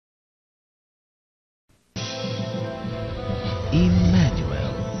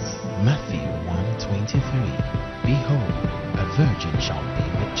Emmanuel. Matthew 1:23. Behold, a virgin shall be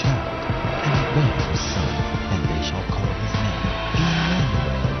with child, and bear a son, and they shall call his name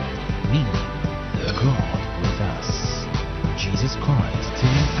Emmanuel, meaning God with us. Jesus Christ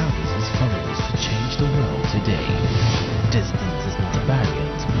empowers his followers to change the world today. Distance is not a barrier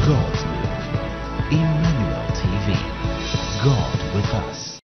to God's move. Emmanuel TV. God with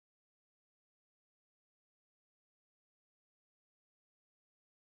us.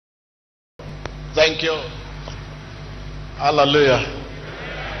 Thank you. Hallelujah.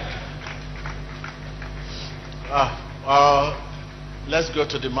 Let's go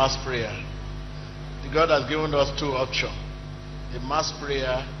to the mass prayer. God has given us two options. The mass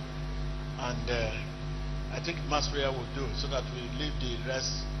prayer and I think mass prayer will do so that we leave the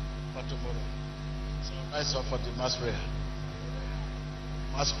rest for tomorrow. So rise up for the mass prayer.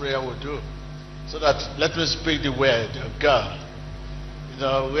 Mass prayer will do. So that let me speak the word of God. You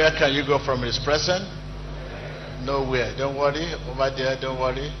know, where can you go from his presence? Nowhere. Don't worry. Over there, don't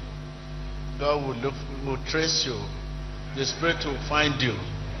worry. God will trace you. The Spirit will find you.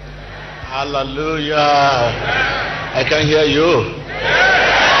 Hallelujah. I can hear you.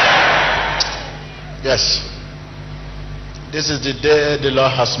 Yes. This is the day the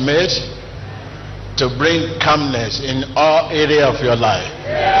Lord has made to bring calmness in all area of your life.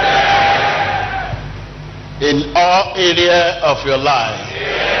 In all area of your life.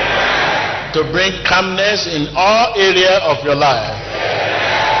 To bring calmness in all area of your life.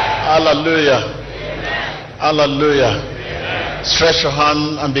 Hallelujah. Hallelujah. Stretch your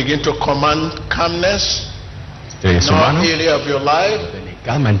hand and begin to command calmness in all area of your life.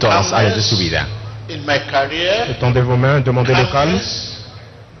 Calme en todas las áreas de su vida. In my career. Étendez vos mains, demandez le calme.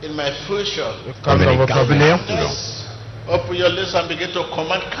 In my future. Le calme dans votre avenir. Open your lips and begin to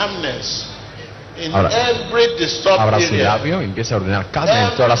command calmness in every disturbed abra su area. labio y empieza a ordenar calma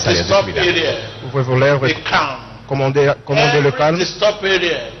en todas las áreas de su vida. Ouvrez vos lèvres et commandez le calme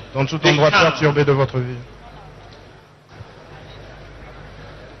dans tout endroit perturbé de votre vie.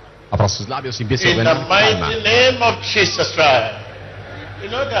 Abra sus labios y empieza a In the ordenar calma. mighty name of Jesus Christ. You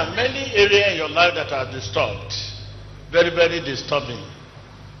know there are many areas in your life that are disturbed. Very, very disturbing.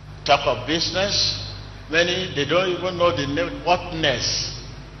 Talk of business. Many, they don't even know the name, what next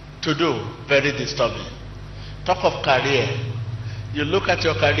to do. Very disturbing. Talk of career. You look at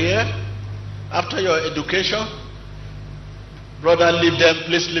your career after your education. Brother, leave them.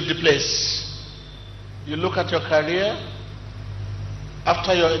 Please leave the place. You look at your career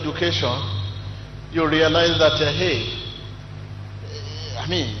after your education. You realize that,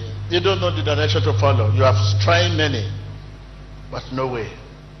 you don't know the direction to follow. You have tried many, but no way.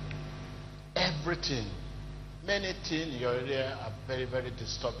 Everything, many things in your area are very, very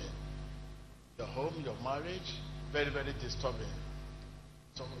disturbing. Your home, your marriage, very, very disturbing.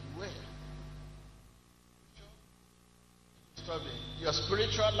 So where? Disturbing. Your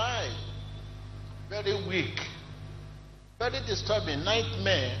spiritual life, very weak. Very disturbing.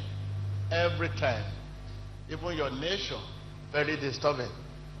 Nightmare every time. Even your nation, very disturbing.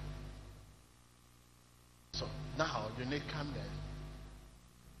 So now you need calmness.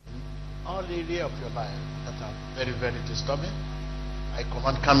 In all areas of your life that are very, very disturbing, I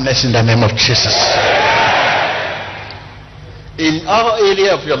command calmness in the name of Jesus. In all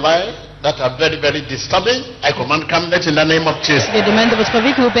areas of your life that are very, very disturbing, I command calmness in the name of Jesus. Les domaines de votre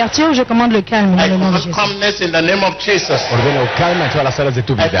vie qui vous perturbent, je commande le calme dans I le nom de command Jésus. calmness in the name of Jesus. Ordena el calma en todas las áreas de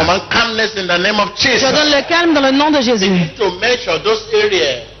tu I vida. command calmness in the name of Je Jesus. donne le calme dans le nom de Jésus. Begin to measure those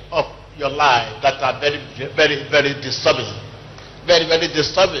areas of your life that are very, very, very disturbing. Very, very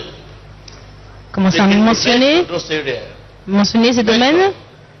disturbing. Commencez à mentionner ces domaines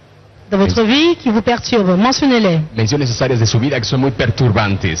de votre vie qui vous perturbent. Mentionnez-les. Mencione esas áreas de su vida que son muy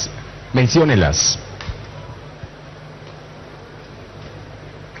perturbantes. Menciónelas.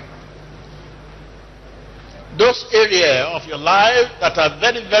 Those areas of your life that are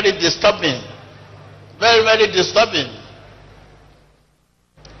very, very disturbing. Very, very disturbing.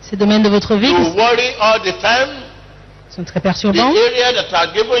 Ces domaines de votre vie You worry all the time. sont très The perturbants. area that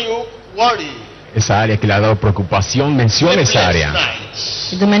are giving you worry. Esa área que le ha dado preocupación, mencione esa área.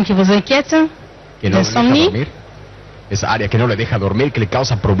 Les domaines qui vous inquiètent. Que no le deja Insomnie. dormir. Esa área que no le deja dormir, que le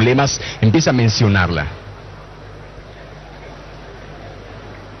causa problemas, empieza a mencionarla.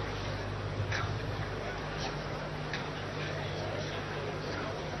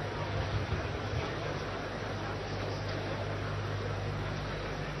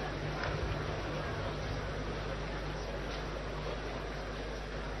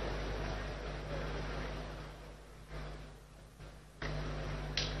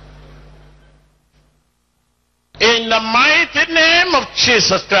 In the mighty name of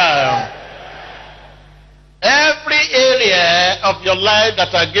Jesus Christ. Every area of your life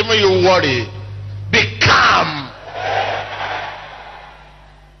that are giving you worry, be calm.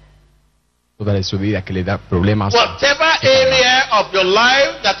 Toda su vida que le da problemas. Whatever area of your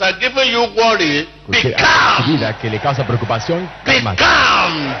life that are giving you worry, be calm. Su vida que le causa preocupación, be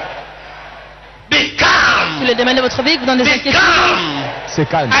calm. Be calm. Tous les domaines de votre vie vous donnent des inquiétudes. Se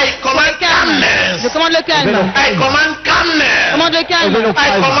calme. I command calmness. Je commande le calme. I command calmness. Commande le calme.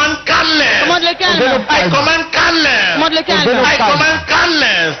 I command calmness. Commande le calme. I command calmness. Commande le calme. I command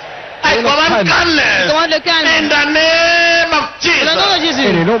calmness. I command calmness. Commande le calme. In the name of Jesus. Dans le nom de Jésus.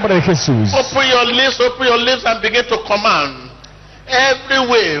 En el nombre de Jesús. Open your lips and begin to command. Every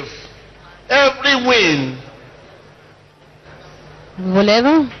wave, every wind. Vos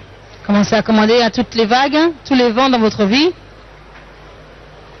lèvres. Commencez à commander à toutes les vagues, tous les vents dans votre vie.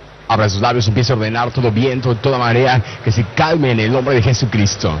 Abra sus labios y empiece a ordenar todo viento, toda marea, que se calme en el nombre de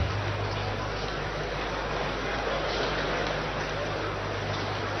Jesucristo.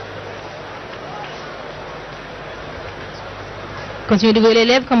 Continuez d'ouvrir les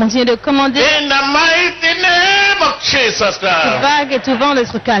lèvres, continuez de commander. In the mighty name of Jesus Christ. Toute vague et tout vent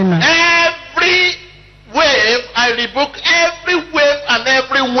d'être calme. Every wave, I rebuke every wave and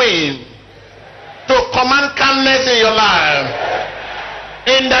every wind to command calmness in your life.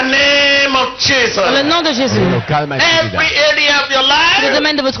 In the name of Jesus. Dans le nom de Jésus. Every area of your Tous les life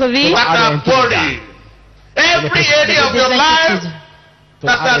domaines de votre vie. that are worried. Every area of your life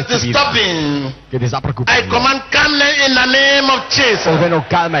that are disturbing. I command calmness in the name of Jesus. Ordeno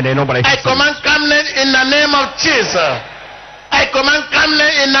calma en el nombre de I Jesús. command calmness in the name of Jesus. I command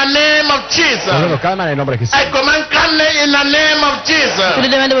calmness in the name of Jesus. Ordeno calma en el nombre de Jesús. I command calmness in the name of Tous les Jesus.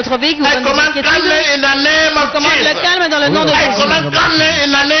 domaines de votre vie qui vous I donnent des command inquiétudes. calmness in the name of Commande le Jesus. calme dans le nom de I Jésus. command calmness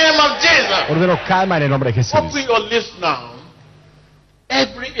in the name of Jesus. Ordeno calma en el nombre de Jesús. Open your lips now.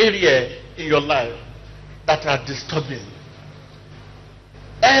 Every area in your life that are disturbing.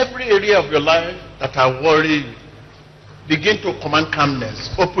 Every area of your life that are worrying. Begin to command calmness.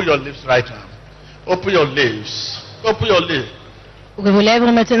 Open your lips right now. Open your lips. Open your lips. Ouvrez vos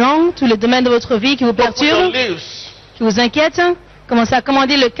lèvres maintenant. Tous les domaines de votre vie qui vous Open your perturbent, lips. qui vous inquiètent. Commencez à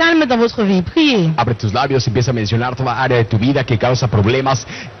commander le calme dans votre vie. Priez. Abre tus labios y empieza a mencionar toda área de tu vida que causa problemas,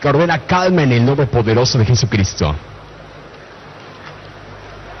 que ordena calma en el nombre poderoso de Jesucristo.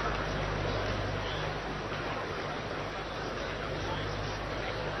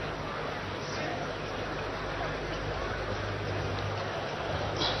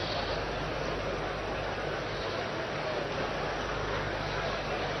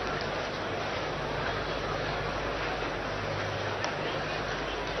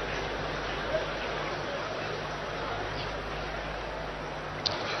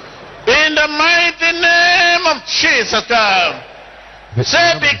 In the mighty name of Jesus Christ.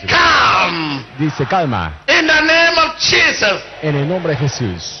 Say be calm. Dice calma In the name of Jesus. en el nombre de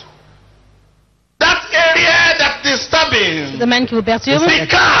Jesús. That area that disturbing. Domaine qui vous perturbe. Be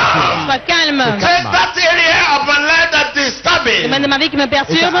calm. Sois calme. Say that area of my life that disturbing. Domaine de ma vie qui me Esa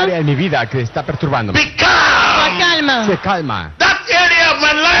perturbe. área de mi vida que está perturbándome. Be Sois calm. calme. Se calma. That area of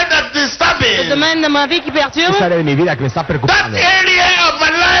my life that Le disturbing. domaine de ma vie qui perturbe. Esa área de mi vida que me está That preocupando. area of my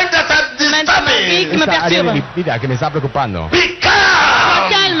life that are Domaine de ma vie qui me disturbing. Esa área de mi perturbe. vida que me está preocupando. Be Sois calm.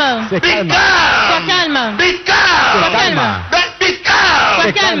 calme. Se Be calma. Sois calm. calme. Be Sois calm. calme. Be calm.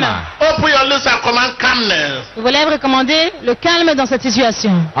 Sois calme. Open your lips and command calmness. Vos lèvres commandez le calme dans cette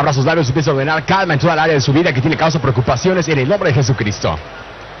situation. Abra sus labios y empieza a ordenar calma en toda el área de su vida que tiene causa preocupaciones en el nombre de Jesucristo.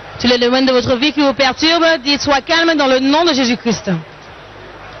 Tous les domaines de votre vie qui vous perturbent, dites sois calme dans le nom de Jésus-Christ.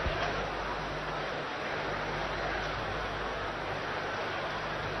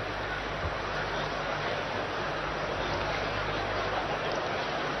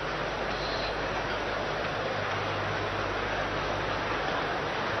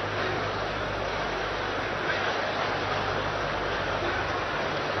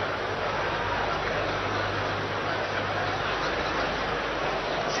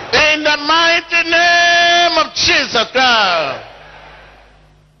 In the mighty name of Jesus Christ.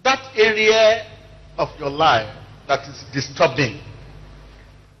 That area of your life that is disturbing.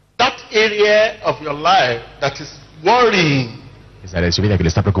 That area of your life that is worrying. Esa área de su vida que le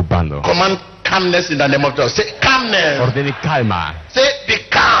está preocupando. Command calmness in the name of Jesus. Say calmness. Ordene calma. Say be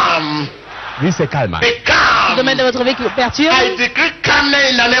calm. Dice calma. Be Le calm. domaine de votre vie qui vous perturbe, I decree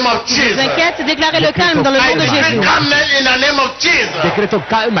calmness in the name of qui vous Jesus. inquiète, déclarez le calme dans le I nom de decree Jésus. calmness in the name of Jesus. Decreto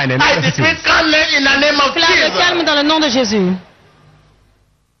calma en el I nombre de decree Jesús. calmness in the name of Déclare le calme Jesus. dans le nom de Jésus.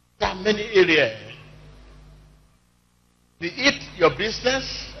 There are many areas. Be it your business,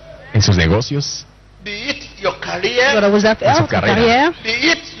 En sus negocios, Be it your career. Voilà vos affaires, votre carrière. Be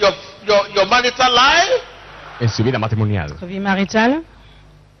it your marital life. En su vida matrimonial. Votre vie maritale.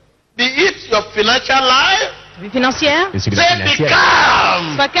 Be it your financial life. Vie financière. En su vida Say be financiera.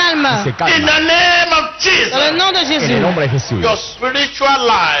 calm. Sois calme. Se calma. In the name of Jesus. Dans le nom de En el Jésus. nombre de Jesús. Your spiritual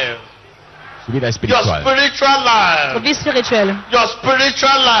life. Su vida Your espiritual. spiritual Votre life. vie spirituelle. Your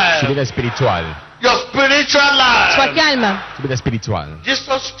spiritual Su life. vida espiritual. Your spiritual Sois life. calme. Su vida espiritual.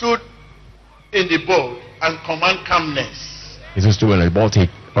 Jesus stood in the boat and command calmness. Jesús estuvo en el bote y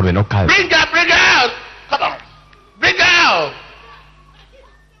ordenó calma. Bring out. Come on. Bring out.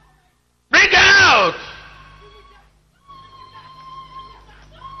 Bring out.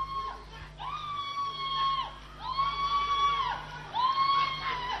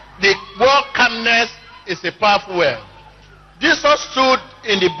 The word calmness is a powerful word. Jesus stood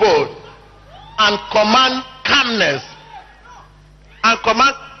in the boat and command calmness, and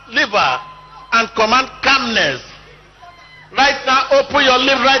command liver, and command calmness. Right now, open your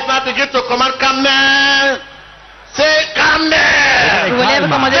lips right now, begin to command calmness. Say calmness. Vous voulez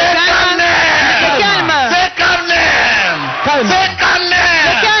recommander le calme? Le calme. Say calmness. Calme. Say calmness.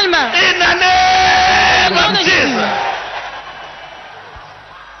 Le calme. In the name Au nom of de Jésus. Jesus.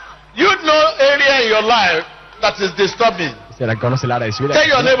 You know area in your life that is disturbing. Se la conoce el área de su vida. Tell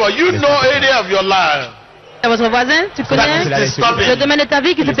your neighbor, you know area of your life À votre voisin, tu that connais is la- disturbing. le domaine de ta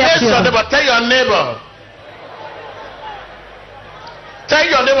vie qui te Tell your perturbe. neighbor, tell your neighbor. Tell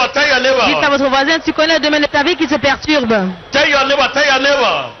your neighbor, tell your Dites à neighbor. votre voisin, tu connais le domaine de ta vie qui te perturbe. Tell your neighbor, tell your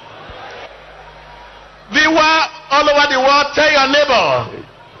neighbor. Viewer all over the world, tell your neighbor.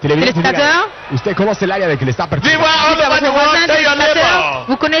 Televidente, Téléspectateur. usted conoce el área de que le está Viewer perturbando. all Dites à over votre the voisin, world, tell your téléspectateur, neighbor.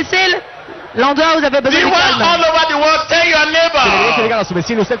 vous connaissez l'endroit où vous avez besoin de Viewer all calme. over the world, tell your Televidente, neighbor. diga a su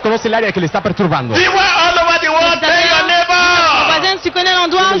vecino, usted conoce el área que le está perturbando. Viewer all over the world, tell your Téléspectateur, neighbor. voisin, tu connais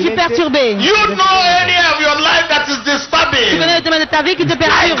l'endroit où je suis perturbé. You know area of your life that is Tu connais disturbing. le domaine de ta vie qui te I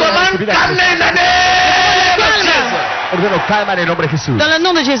perturbe. command calmness in the name of Calme. Jesus. Ordeno calma en el nombre de Jesús. Dans le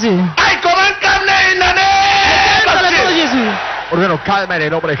nom de Jésus. I command calmness in the name Dans of le nom de Jesus. Jésus. Ordeno calma en el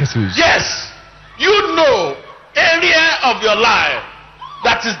nombre de Jesús. Yes, you know area of your life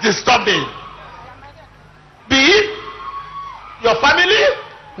that is disturbing. Be it your family,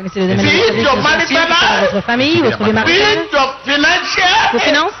 Vous connaissez le domaine de Be votre it vie your qui vous perturbe, marital que ce soit votre famille, votre vie be maritale, it your vos financial,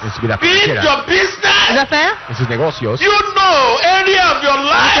 finances, En su vida be it financiera, your vos business. affaires. en sus negocios. You know area of your Vous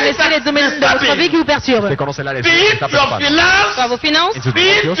life connaissez les that domaines is de votre vie qui disturbing. vous perturbent. Usted conoce el área de Be su vida que le it está your perturbando. Soit vos finance, finances, En sus be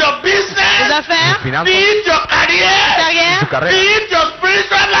it negocios, your vos business, affaires, sus finanzas, be it your career, carrière, su be carrera, it your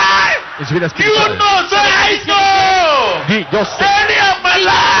spiritual life. en su vida You espiritual. know, so I know. Di, yo sé Area of my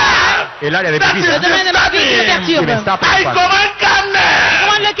life el área de that mi is le vida domaine de ma vie qui me que me perturbe. está I preocupando. command calmness.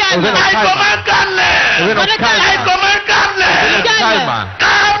 Commande le calme. Ordeno I calma. command calmness. Ordeno Ordeno calma. I command calmness. Ordeno calma.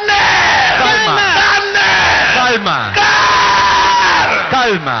 Calmness. Calma. Calmness. Calma. Calm.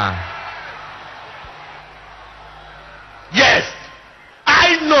 Calma. Yes,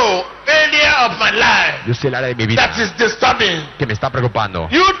 I know area of my life Yo sé el área de mi vida that is disturbing. que me está preocupando.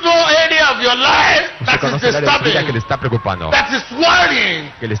 You know area of your life Usted that is conoce el área de su vida que le disturbing. está preocupando, That is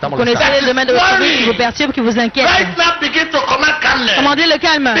worrying. que le está Vous connaissez molestando. les domaines de votre vie qui vous perturbent, qui vous inquiètent. Right now, begin to command calmness. Commandez le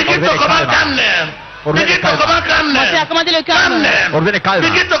calme. Begin to Ordene command calma. calmness. Ordene Begin to calma. command Commencez à calmness. commander le calme. Calmness. Ordene calma.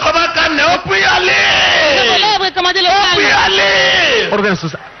 Begin to command calmness. Open your Ouvrez vos lips. lèvres et commandez le Open calme. your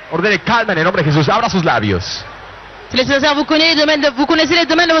lips. Ordene calma en el nombre de Jesús. Abra sus labios. Téléspectateurs, vous connaissez les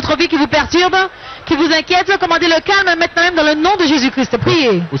domaines de votre vie qui vous perturbent, qui vous inquiètent. Commandez le calme maintenant même dans le nom de Jésus-Christ.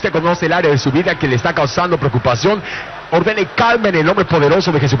 Priez. Usted conoce el área de su vida que le está causando preocupación. Ordene calma en el nombre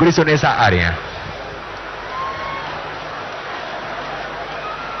poderoso de Jesucristo en esa área.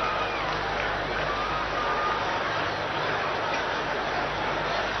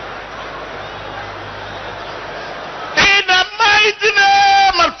 In the mighty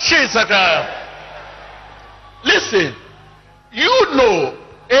name of Jesus. Listen, you know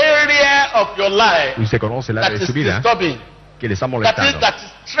area of your life Usted conoce el área that de is su vida disturbing. que le está That is molestando,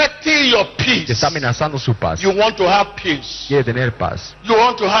 threatening your que está peace. amenazando su paz. You want to have peace. Quiere tener paz, You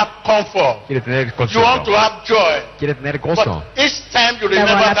want to have comfort. quiere tener You want to consuelo, have joy. quiere tener gozo. But each time you D'avoir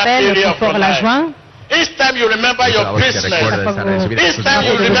remember la that paix, le area of your confort, la life, joie. each time you remember Cada your vez que recuerda business, esa área de su vida, each sus time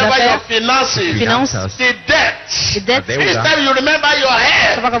you negocios, remember your Finances. finances, finanzas, the debt, Les dettes. la each deuda, time you remember your Chaque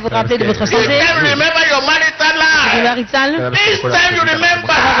health, fois que vous vous rappelez de votre each santé, time you remember your marital du life, marital, cada vez que each recuerda time su you vida,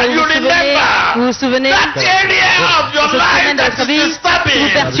 remember, vous you vous souvenez, vous remember vous souvenez that area of your ce domaine life de that votre is vie qui vous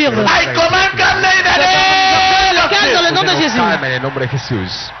disturbing. perturbe. I command calmness in the name Le of calme dans le Jesus. nom de Ordeno Jésus. calma en el nombre de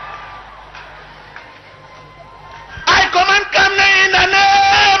Jesús. I command calmness in the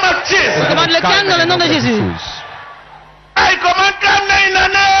name of Je Jesus. commande le calme dans le nom de Jésus. I command calmness in the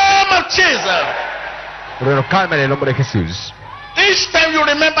name of Jesus. Ordeno calma en el nombre de Jesús. Each time you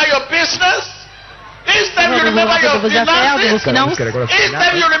remember your business, each time you Vous vous remember rappelez de your vos affaires, de vos finances, finances. each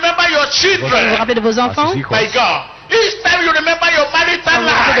time you remember your Vous vous children, rappelez de vos enfants. my God, each time you remember your Vous marital vous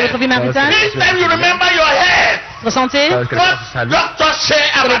rappelez de votre vie life, maritale. each time you remember your health, Votre santé. what doctors say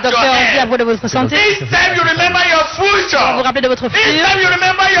Que le about your docteur a dit à health, propos de votre santé. each time you remember your Vous vous future, rappelez de votre each futur. time you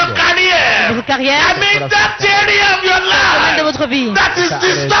remember your De career, votre carrière. I mean that area of your Domaine de life votre vie. that is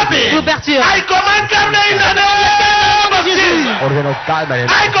disturbing, Vous perturbe. I command calmness in the name of Jesus. Ordeno calma en el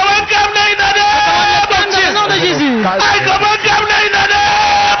I command calmness in the name of Calme dans le nom de Jesus. Jésus. I command calmness in the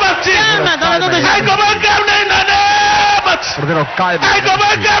name of Jesus. Calme dans le nom de I Jésus. command calmness in the name of Jesus. Ordeno calma. I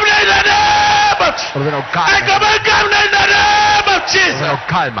command calmness in the name of Jesus. Ordeno I calma. command calmness in the name of Jesus. Ordeno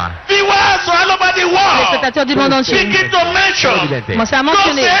calma. Viewers all over the Les world, spectateurs du monde entier. begin to mention Evidente. Commencez à those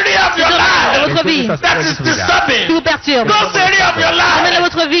mentionner areas of ces your domaines de life votre vie that is qui disturbing, vous perturbent. those areas of your Domaine de life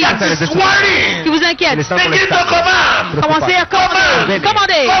votre vie that is qui worrying. vous inquiète. Begin to command. Commencez à commander.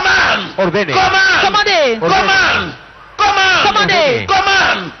 Commandez. Command. Ordene. Command. Commandez. Command. Command. Commandez.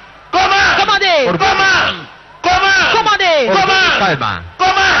 Command. Command. Commandez. Command. Command. Commandez. Command. Calma.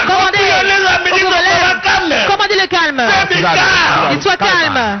 Command. Commandez. Begin to command calmness. Commandez le calme. Be calm. Il soit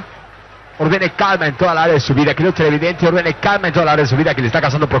calme. Ordene calma en toda la área de su vida. Querido televidente, ordene calma en toda la área de su vida que le está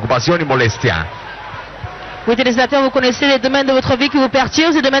causando preocupación y molestia. Vous téléspectateurs, vous connaissez les domaines de votre vie qui vous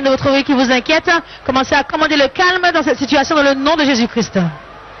perturbent, les domaines de votre vie qui vous inquiètent. Commencez à commander le calme dans cette situation dans le nom de Jésus-Christ.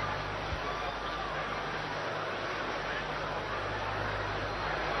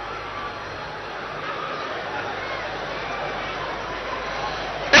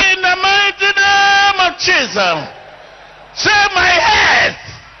 In the mighty name of Jesus, say my head,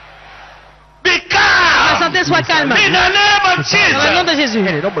 be La calm. santé soit calme. In the name of Dans le nom de Jesus, Jésus.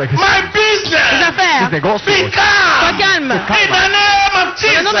 En el nombre de Jesús. my Les business, affaires. Tus negocios. be Sois calm. calme. In the name of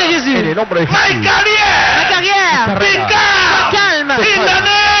Dans le nom de Jesus, Jésus. En el nombre de my Jesús. La career, carrière. be calm. Calme. In the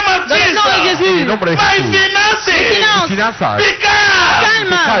name of Dans le nom de Jesus, En el Jésus. nombre de my Jesús. finances, Finances. Finanzas. be calm.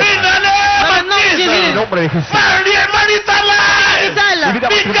 Calme. In the name Dans le of nom de En el Jésus. nombre de Jesús. marital life, Vital. vida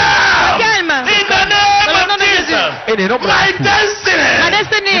be matrimonial. calm. Calme. In the Dans name le of nom de Jésus. Jesus, En el nombre de my Jesús. destiny, Ma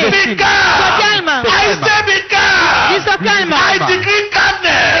destinée. be Sois calm. calme. I say be calm. Dis sois calme. I decree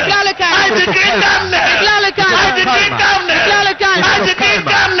calmness. Déclare le I calme. decree calmness. Déclare le calme. I decree calmness. Déclare le calme. I decree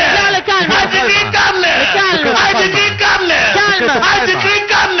calmness. Déclare le calme. I decree calmness. Calme. I decree calmness. Calme. I decree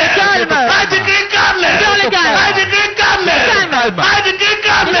calmness. Calme. I decree calmness. Déclare le calme. I decree calmness. Calme. I decree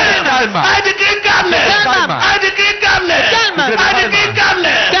calmness. Calme. I decree calmness. Calme. I decree calmness. Calme. I decree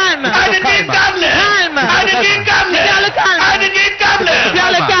calmness. Calme. I decree calmness. Calme. I decree calmness. Déclare le calme. I decree calmness.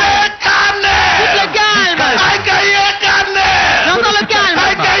 Déclare le calme. Say calmness. Dites le calme. I can hear calmness. J'entends le calme.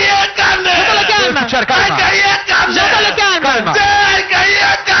 I can hear calmness. J'entends le calme. Escuchar I calma. can hear calmness. J'entends le calme. Calma. Say I can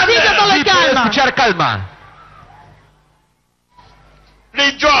hear Si j'entends calmness. le calme. Escuchar calma.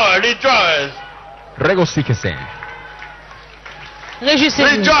 Rejoice, rejoice, Regocíjese.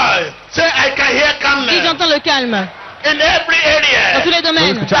 Réjouissez-vous. rejoice. Say I can hear Si calmness j'entends le calme. in every Dans tous area les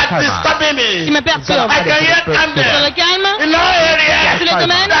domaines Escuchar that calma. disturbing qui me. me perturbent. I can hear Dans le calmness calme. in all Dans tous areas les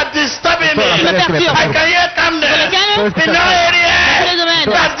domaines that disturbing qui me me. perturbent. I can hear Dans le calmness calme. in all Dans tous les areas domaines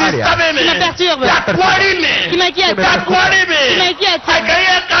that disturbing qui me me. perturbent. That worry Qui me. m'inquiètent. That worry Qui me. m'inquiètent. I can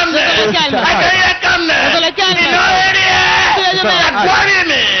hear calmness. Dans le calme. I can hear calmness Dans le calme. in all areas Tous les domaines that worry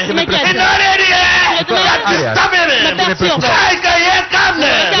me. qui m'inquiètent. In all areas Tous les that domaines disturbing qui me me. perturbent. I can hear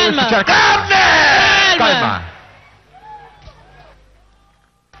calmness. Calme. Escuchar calma. Calmness. Calma.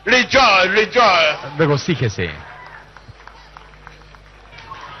 Rejoice, rejoice. Regocíjese.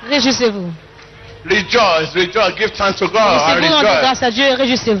 Réjouissez-vous. Rejoice, rejoice. Give thanks to God. And Réjouissez-vous, rendez rejoice. grâce à Dieu et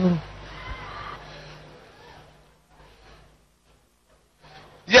réjouissez-vous.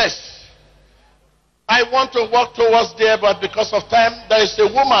 Yes. I want to walk towards there, but because of time, there is a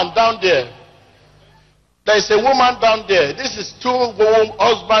woman down there. There is a woman down there. This is two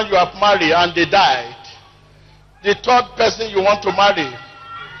husbands you have married and they died. The third person you want to marry,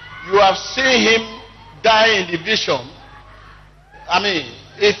 you have seen him die in the vision. I mean,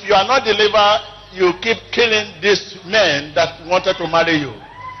 if you are not delivered, you keep killing these men that wanted to marry you.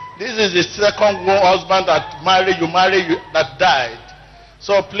 This is the second husband that married you, that died.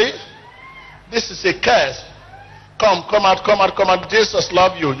 So please, this is a curse. Come out, come out, come out. Jesus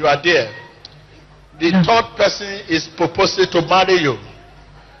loves you. You are there. The third person is proposing to marry you.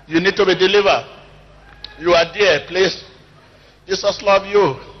 You need to be delivered. You are there, please. Jesus loves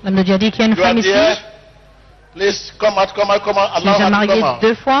you. L'homme de Dieu a dit qu'il y a une You are femme ici there. Please come out, come out, come out. qui est déjà Allow her to mariée come out.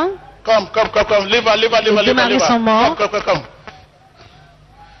 2 fois. Come. Leave her. Les deux maris sont morts. Come.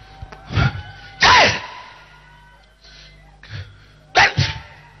 Hey!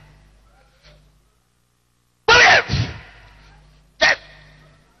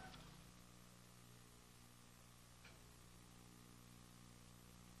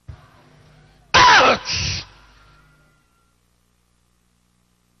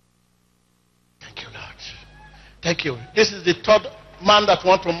 Thank you. This is the third man that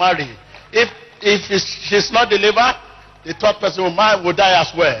want to marry. If she's not delivered, the third person will die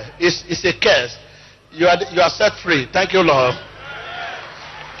as well. It's a curse. You are set free. Thank you, Lord.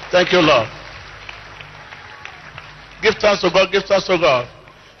 Thank you, Lord. Give thanks to God. Give thanks to God.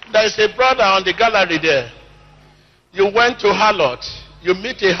 There is a brother on the gallery there. You went to harlot. You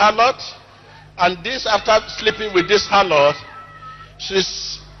meet a harlot, and this after sleeping with this harlot,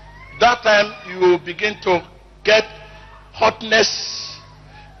 that time you begin to get hotness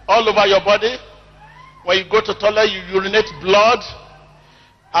all over your body. When you go to toilet, you urinate blood,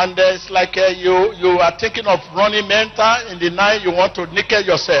 and it's like you are thinking of running mental in the night. You want to naked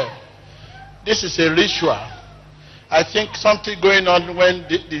yourself. This is a ritual. I think something going on when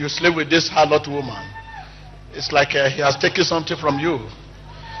you sleep with this harlot woman. It's like he has taken something from you.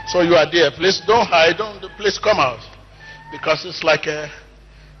 So you are there. Please don't hide. Please come out. Because it's like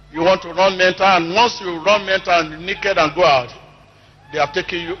you want to run mental, and once you run mental and naked and go out, they have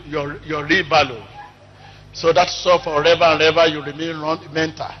taken your real value. So that's so forever and ever you remain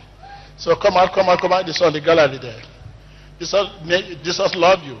mental. So come out. This is on the gallery there. Jesus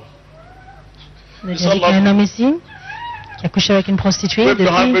love you. Un homme ici qui a couché avec une prostituée depuis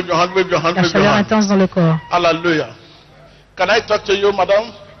la chaleur intense dans le corps. Hallelujah. Can I talk to you,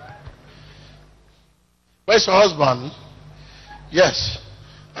 madam? Where's your husband? Yes.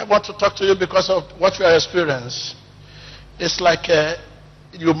 I want to talk to you because of what you have experienced. It's like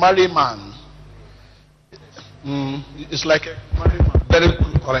you marry a man. It's like a marry man. Very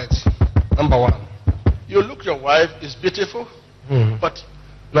correct. Number one. You look, your wife is beautiful, but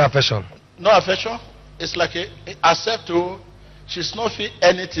no affection. No affection. It's like accept to. She's not feel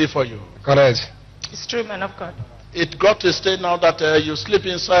anything for you. Correct. It's true, man of God. It got to a state now that you sleep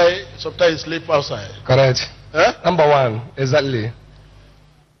inside, sometimes you sleep outside. Correct. Eh? Number one, exactly.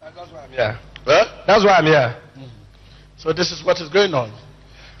 That's why I'm here. Eh? That's why I'm here. So this is what is going on.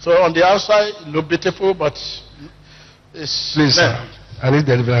 So on the outside, you look beautiful, but it's... Please, sir, I need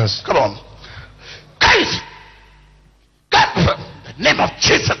deliverance. Come on. Guys! In the name of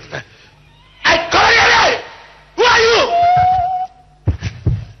Jesus, I call you! Who are you?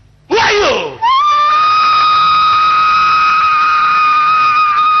 Who are you?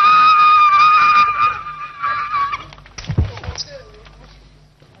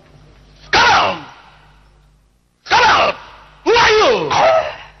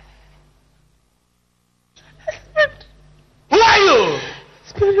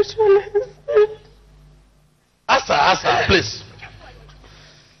 Asa, please.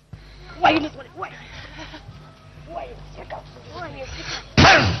 Why you listen? Why you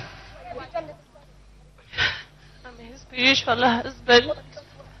I'm his spiritual husband.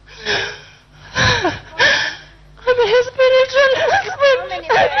 I'm his spiritual husband.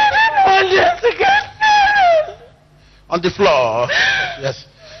 On the floor. Yes.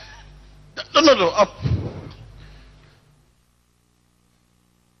 No. Up.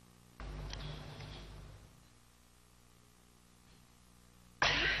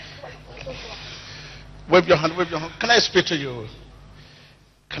 Wave your hand. Can I speak to you?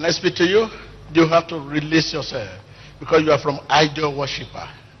 Can I speak to you? You have to release yourself because you are from idol worshiper.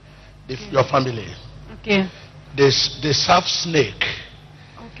 Your family. Okay. They serve snake.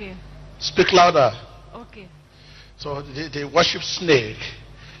 Okay. Speak louder. Okay. So they worship snake.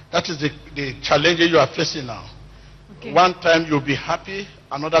 That is the challenge you are facing now. Okay. One time you'll be happy,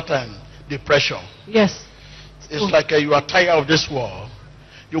 another time depression. Yes. It's like you are tired of this world.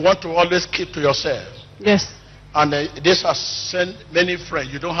 You want to always keep to yourself. Yes. And this has sent many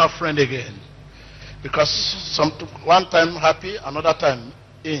friends. You don't have friends again. Because one time happy, another time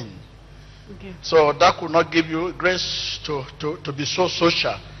in. Okay. So that could not give you grace to be so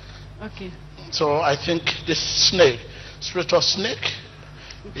social. Okay. So I think this spirit of snake,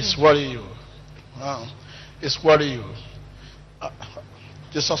 is worrying you. It's worrying you.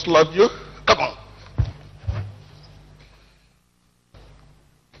 Jesus loved you. Come on.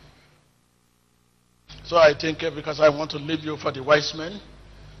 So I think because I want to leave you for the wise men,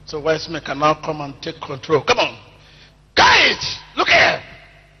 so wise men can now come and take control. Come on. Guys, look here.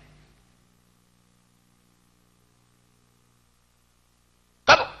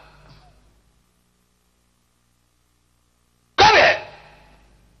 Come on. Come here.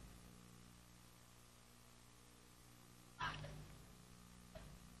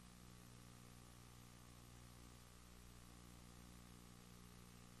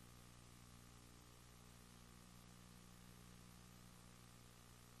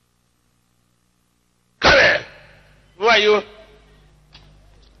 Who are you?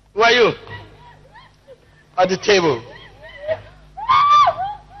 Who are you? At the table.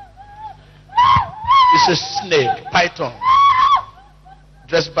 You is a snake, python,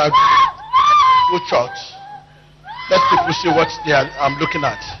 dressed by good short. Let people see what I'm looking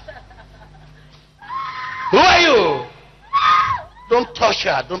at. Who are you? Don't touch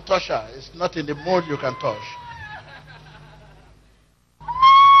her. Don't touch her. It's not in the mood you can touch.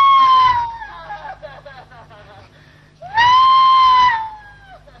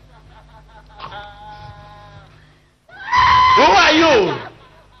 Who are you?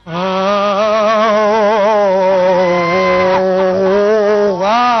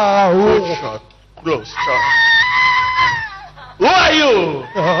 Good shot. Close shot. Who are you?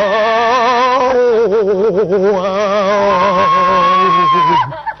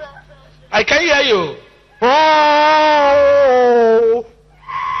 I can't hear you.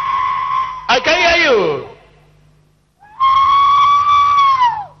 I can't hear you.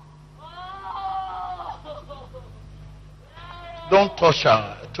 Don't touch her.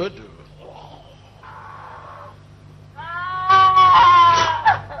 I told you.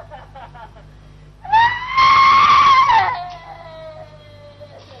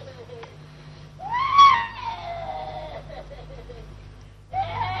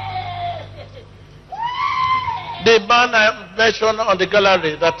 The man I mentioned on the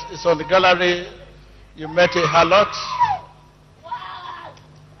gallery, that is on the gallery, you met a harlot.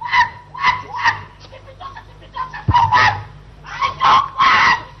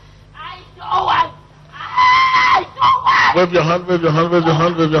 Wave your hand, wave your hand, wave your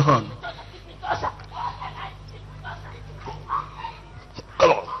hand, wave your hand.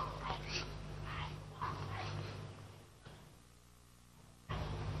 Come on.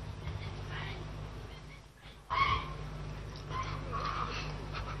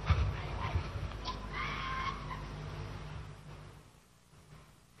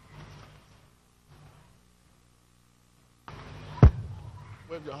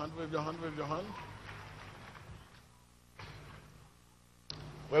 Wave your hand, wave your hand, wave your hand.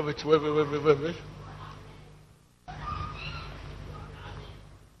 Wave it, wave it, wave it, wave it.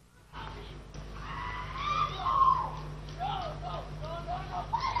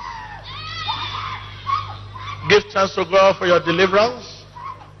 Give thanks to God for your deliverance.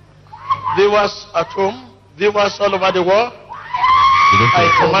 Viewers at home, viewers all over the world, I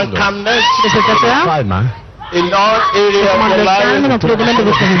command calmness in all areas of your life that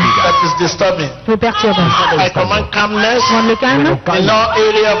is disturbing. I command calmness in all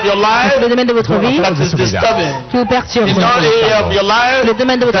areas of your life that is disturbing. In all areas of your life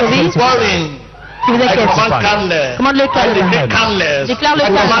that is worrying. Qui vous inquiète. Commande le calme. Déclare le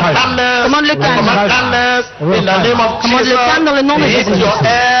calme. Commande le calme. Commande le calme dans le nom de Jésus.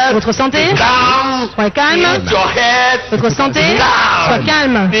 Votre santé, soyez calme. Votre santé, soyez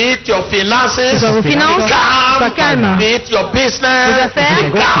calme. Vos finances, soyez calme. Vos affaires,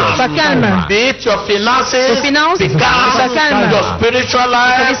 soyez calme. Vos finances, soyez calme. Votre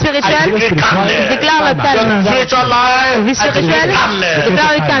vie spirituelle, déclare le calme. Votre vie spirituelle,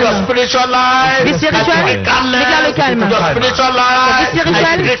 déclare le calme. Vie spirituelle, déclare le calme. Vie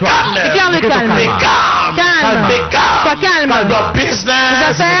spirituelle, déclare le calme. Calme. Sois calme. Vos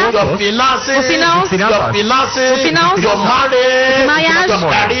affaires, vos finances, votre mariage, votre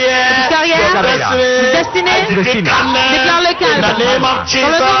carrière, votre destinée, déclare le calme. Dans le nom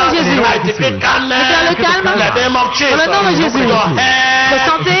de Jésus. Déclare le calme. Dans le nom de Jésus. Votre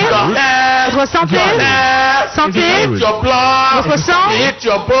santé, votre santé, votre sang,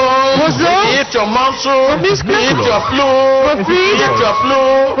 vos os, vos muscles, vos fluides,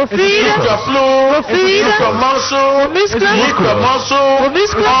 vos fluides, vos muscles, vos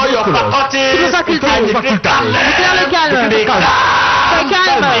muscles, toutes vos facultés. Déclare le calme. Soyez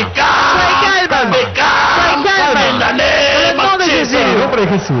calme. Soyez calme. Soyez calme. Dans le nom de Jésus.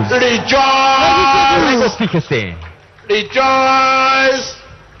 Rejoice.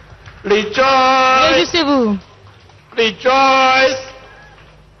 Réjouissez-vous. Rejoice.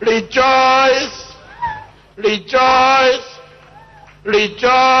 Rejoice. Rejoice.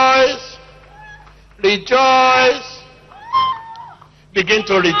 Rejoice. Rejoice. Begin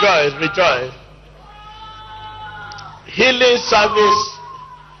to rejoice. Rejoice. Healing service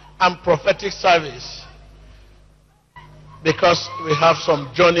and prophetic service. Because we have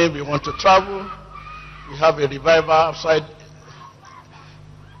some journey, we want to travel. We have a revival outside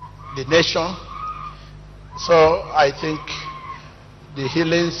the nation. So I think the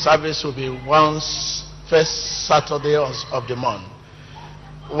healing service will be first Saturday of the month,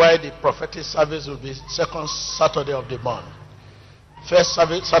 while the prophetic service will be second Saturday of the month. First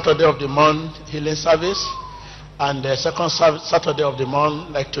Saturday of the month, healing service, and the second Saturday of the month,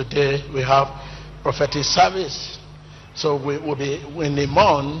 like today, we have prophetic service. So we will be in the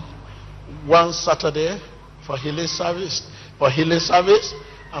month, one Saturday for healing service,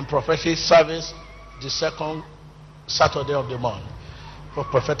 and prophetic service the second Saturday of the month for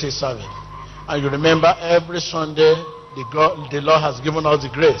prophetic service. And you remember, every Sunday the Lord has given us the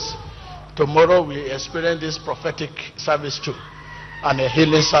grace. Tomorrow we experience this prophetic service too, and a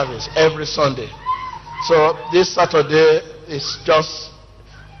healing service every Sunday. So this Saturday is just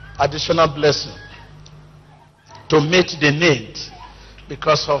additional blessing to meet the need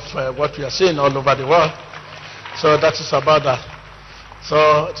because of what we are seeing all over the world. So that is about that.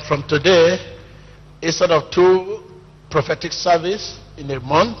 So from today, instead of 2 prophetic service in a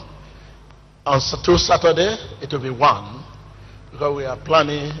month, on 2 Saturdays, it will be 1, because we are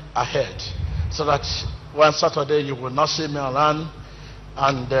planning ahead, so that one Saturday you will not see me around,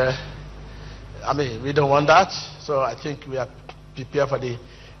 and I mean, we don't want that. So I think we are prepared for the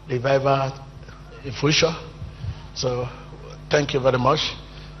revival in future. So thank you very much.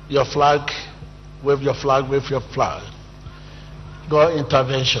 Your flag, wave your flag, wave your flag. God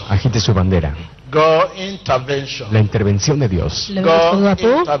intervention. Agite su bandera. God intervention. La intervención de Dios. God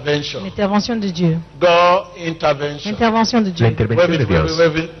intervention. L'intervention de Dieu. God intervention. L'intervention de Dieu. La intervención de Dios.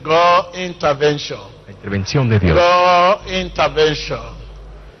 God intervention. La intervención de Dios. God intervention.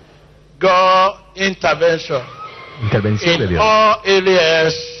 God intervention. Intervención de In Dios. all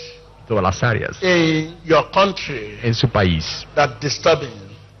areas. Todas las áreas. In your country. En su país. That disturbing.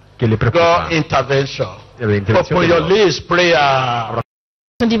 Que le preocupa. God intervention. La intervención Open de your Dios. list, prayer.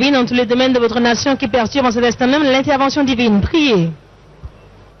 Divine dans tous les domaines de votre nation qui perturbe en cet instant même l'intervention divine. Priez.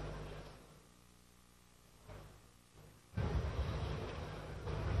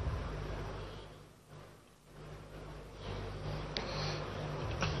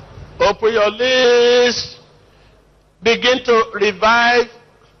 Open your list. Begin to revive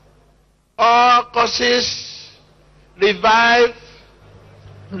all causes. Revive.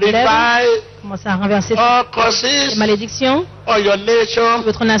 Commencez à renverser all les causes. malédictions Or your nation. de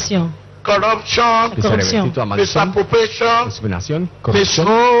votre nation. Corruption. La corruption. Misappropriation. Discriminación. Corrupción.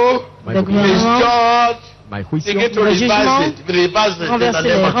 Misrule. Le gouvernement. Misjudge. Mal juicio. Begin to Le jugement. reverse it.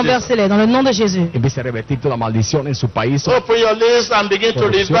 Renversez-les, renversez-les dans le nom de Jésus. Empieza a revertir toda maldición en su país. Open your list and begin to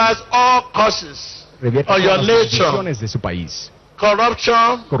Corrupción. reverse all causes. Revierte Or your todas las nation. maldiciones de su país.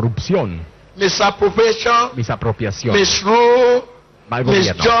 Corruption. Corrupción. Misappropriation. Misapropiación. Misrule. Mal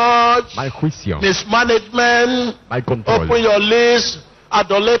gobierno. Misjudge. Mal juicio. Mismanagement. Mal control. Open your list.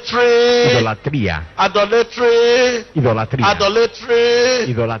 Idolatry. Idolatría. Idolatry. Idolatría.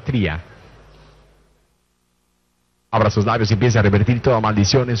 Idolatry. Idolatría. Abra sus labios y empieza a revertir toda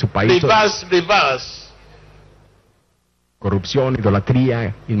maldición en su país. Reverse. Corrupción,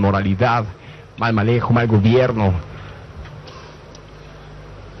 idolatría, inmoralidad, mal manejo, mal gobierno.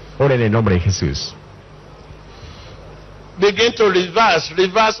 Ora en el nombre de Jesús. Begin to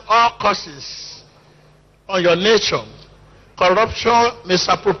reverse all causes on your nation. Corruption,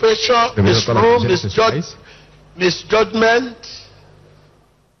 misappropriation, misrule, misjudgment,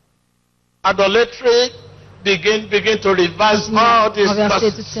 idolatry. Begin to reverse all these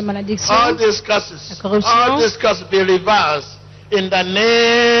curses. All these curses. All these curses be reversed in the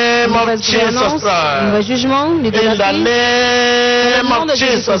name of Jesus Christ. In the name of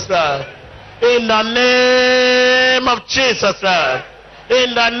Jesus Christ. In the name of Jesus Christ.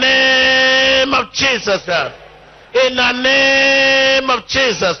 In the name of Jesus Christ. In the name of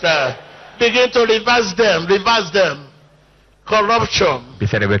Jesus Christ. Begin to reverse them. Reverse them. Corruption.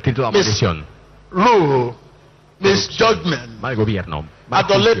 Empieza a revertir toda maldición. Rule. Misjudgment. Mal gobierno. Mal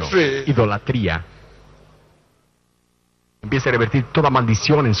juicio, idolatría. Empieza a revertir toda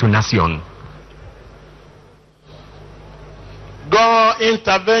maldición en su nación. God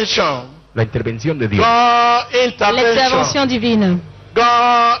intervention. La intervención de Dios. God intervention. L'intervention divine.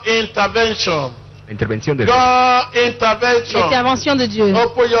 God intervention. La intervención de Dios. God intervention. L'intervention de Dieu.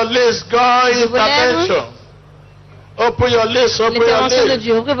 Open your list. God intervention. Open your list. Open your L'intervention de list.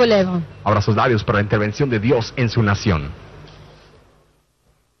 Dieu. Ouvrez vos lèvres. Abra sus labios para la intervención de Dios en su nación.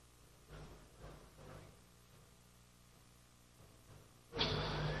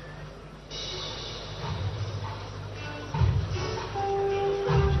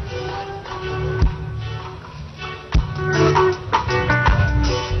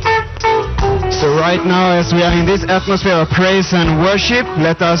 So right now, as we are in this atmosphere of praise and worship,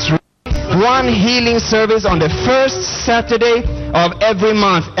 let us one healing service on the first Saturday of every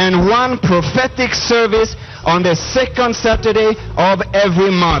month and one prophetic service on the second Saturday of every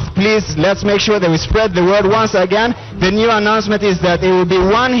month. Please, let's make sure that we spread the word once again. The new announcement is that it will be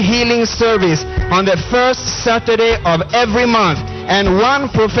one healing service on the first Saturday of every month and one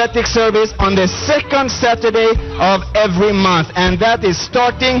prophetic service on the second Saturday of every month. And that is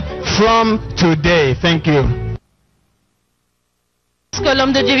starting from today. Thank you. Que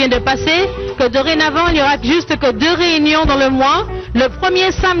l'homme de Dieu vient de passer, que dorénavant il n'y aura juste que 2 réunions dans le mois. Le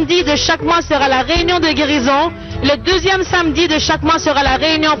premier samedi de chaque mois sera la réunion de guérison. Le deuxième samedi de chaque mois sera la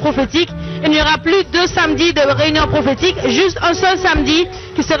réunion prophétique. Il n'y aura plus 2 samedis de réunion prophétique, juste un seul samedi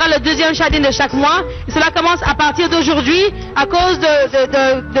qui sera le deuxième samedi de chaque mois. Et cela commence à partir d'aujourd'hui à cause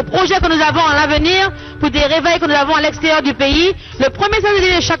de projets que nous avons à l'avenir, pour des réveils que nous avons à l'extérieur du pays. Le premier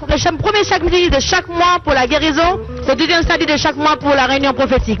samedi de chaque mois pour la guérison, le deuxième samedi de chaque mois pour la réunion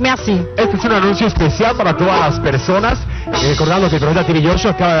prophétique. Merci. Este es un anuncio especial para todas las personas. Recordando que el profeta TV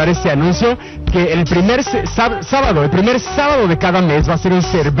Joshua acaba de dar este anuncio, que el primer sábado de cada mes va a ser un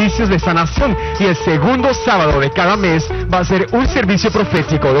servicio de sanación y el segundo sábado de cada mes va a ser un servicio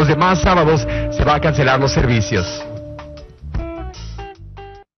profético. Los demás sábados se van a cancelar los servicios.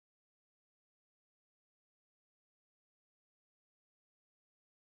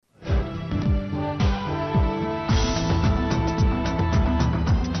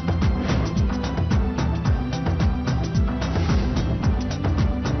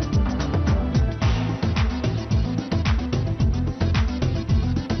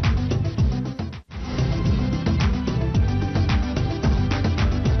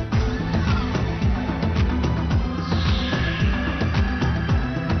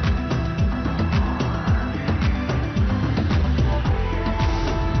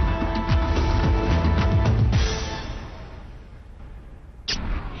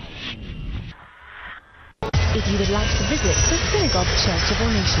 If you would like to visit the Synagogue Church of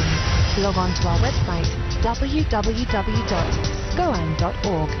All Nations, log on to our website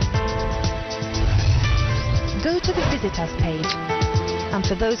www.scoan.org. Go to the Visit Us page, and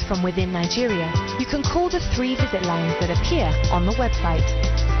for those from within Nigeria, you can call the 3 visit lines that appear on the website.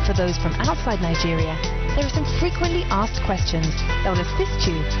 For those from outside Nigeria, there are some frequently asked questions that will assist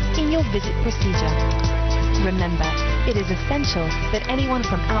you in your visit procedure. Remember, it is essential that anyone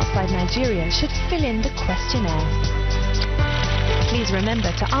from outside Nigeria should fill in the questionnaire. Please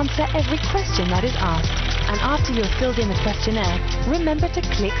remember to answer every question that is asked, and after you have filled in the questionnaire, remember to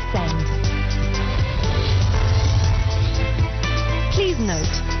click Send. Please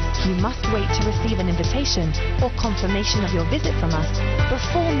note, you must wait to receive an invitation or confirmation of your visit from us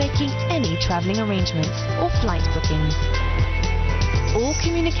before making any traveling arrangements or flight bookings. All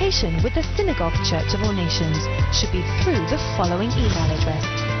communication with the Synagogue Church of All Nations should be through the following email address: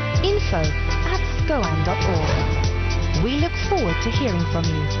 info@scoan.org. We look forward to hearing from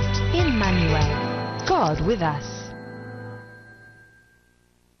you. Emmanuel, God with us.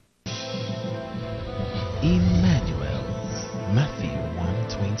 Emmanuel, Matthew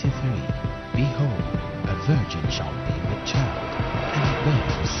 1:23. Behold, a virgin shall be with child, and bear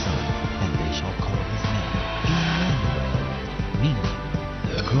a son, and they shall call his name Emmanuel, meaning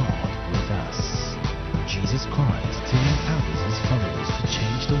God with us. Jesus Christ sending out his followers to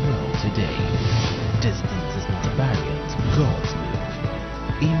change the world today. Does